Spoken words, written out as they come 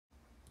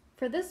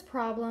For this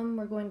problem,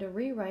 we're going to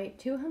rewrite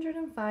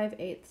 205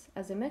 eighths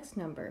as a mixed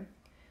number.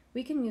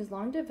 We can use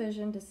long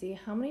division to see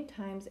how many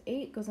times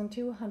 8 goes in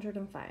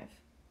 205.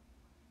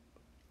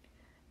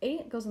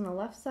 8 goes on the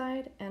left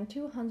side and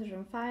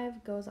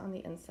 205 goes on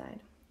the inside.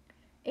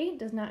 8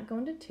 does not go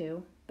into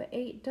 2, but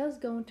 8 does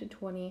go into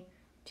 20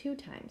 2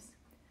 times.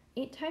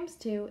 8 times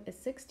 2 is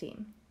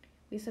 16.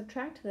 We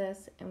subtract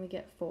this and we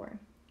get 4.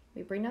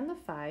 We bring down the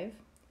 5,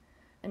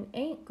 and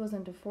 8 goes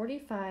into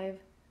 45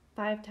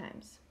 5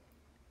 times.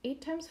 8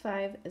 times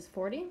 5 is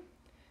 40.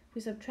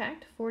 We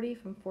subtract 40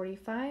 from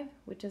 45,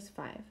 which is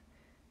 5.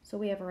 So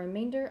we have a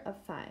remainder of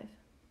 5.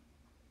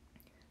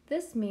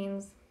 This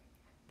means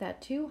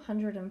that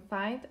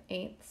 205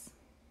 eighths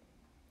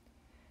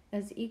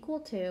is equal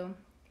to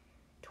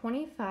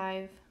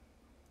 25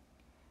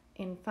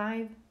 and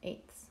 5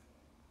 eighths.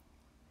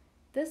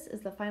 This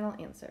is the final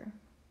answer.